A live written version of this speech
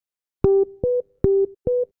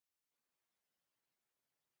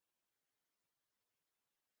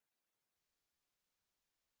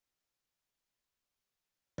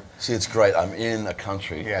See, it's great. I'm in a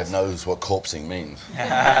country that knows what corpsing means.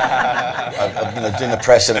 I've doing the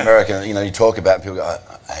press in America, and you talk about it, people go,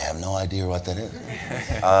 I have no idea what that is.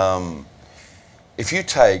 If you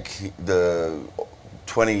take the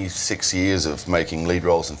 26 years of making lead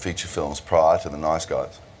roles in feature films prior to The Nice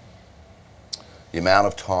Guys, the amount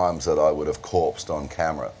of times that I would have corpsed on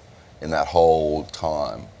camera in that whole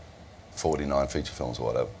time, 49 feature films or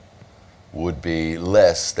whatever, would be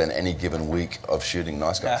less than any given week of shooting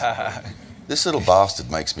Nice Guys. This little bastard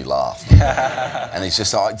makes me laugh. And it's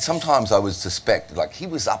just, sometimes I would suspect, like, he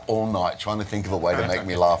was up all night trying to think of a way to make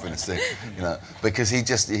me laugh in a scene, because he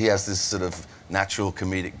has this sort of natural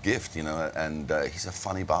comedic gift, and he's a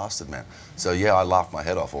funny bastard, man. So yeah, I laugh my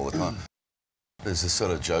head off all the time. There's this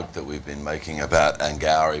sort of joke that we've been making about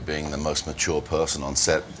Angourie being the most mature person on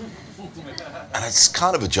set. And it's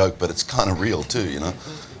kind of a joke, but it's kind of real too,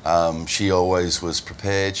 She always was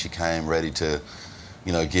prepared. She came ready to,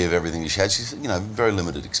 give everything she had. She's, very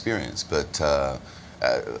limited experience, but a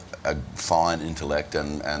fine intellect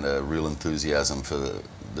and a real enthusiasm for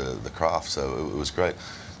the craft. So it was great.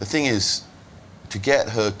 The thing is, to get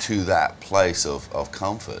her to that place of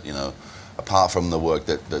comfort, apart from the work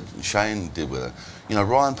that Shane did with her,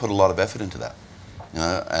 Ryan put a lot of effort into that.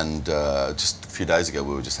 And just a few days ago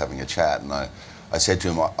we were just having a chat, and I said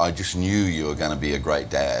to him, I just knew you were going to be a great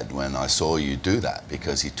dad when I saw you do that,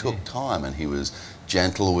 because he took time and he was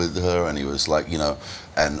gentle with her, and he was like,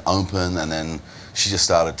 and open, and then she just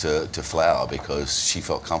started to flower because she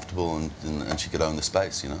felt comfortable and she could own the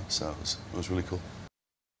space, so it was really cool.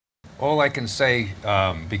 All I can say,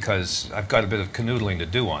 because I've got a bit of canoodling to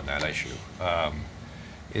do on that issue,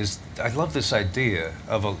 is I love this idea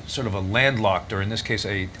of a sort of a landlocked, or in this case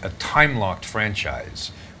a time-locked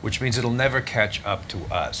franchise, which means it'll never catch up to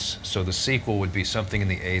us. So the sequel would be something in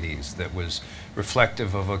the 80s that was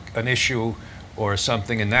reflective of an issue or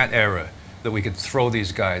something in that era that we could throw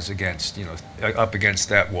these guys against, up against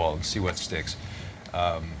that wall and see what sticks.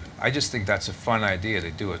 I just think that's a fun idea, to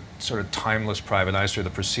do a sort of timeless Private Eye story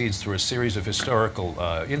that proceeds through a series of historical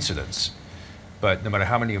incidents. But no matter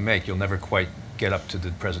how many you make, you'll never quite get up to the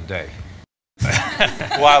present day.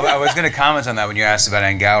 Well, I was going to comment on that when you asked about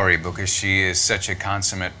Angourie, because she is such a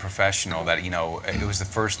consummate professional that, it was the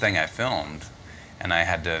first thing I filmed, and I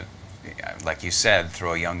had to, like you said,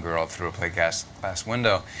 throw a young girl through a plate glass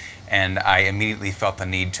window. And I immediately felt the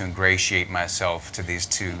need to ingratiate myself to these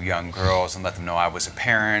two young girls and let them know I was a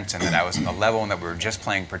parent and that I was on the level and that we were just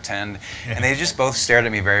playing pretend. And they just both stared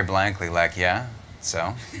at me very blankly, like, yeah,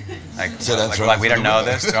 so? Like, we don't know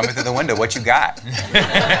this, throw me through the window, what you got?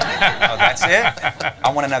 Oh, that's it?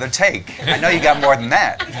 I want another take. I know you got more than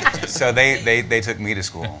that. So they took me to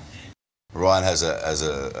school. Ryan has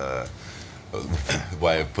a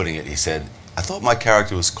way of putting it. He said, I thought my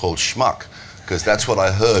character was called Schmuck, because that's what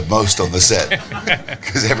I heard most on the set.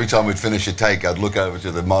 Because every time we'd finish a take, I'd look over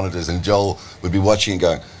to the monitors and Joel would be watching and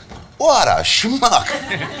going, what a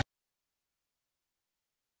schmuck!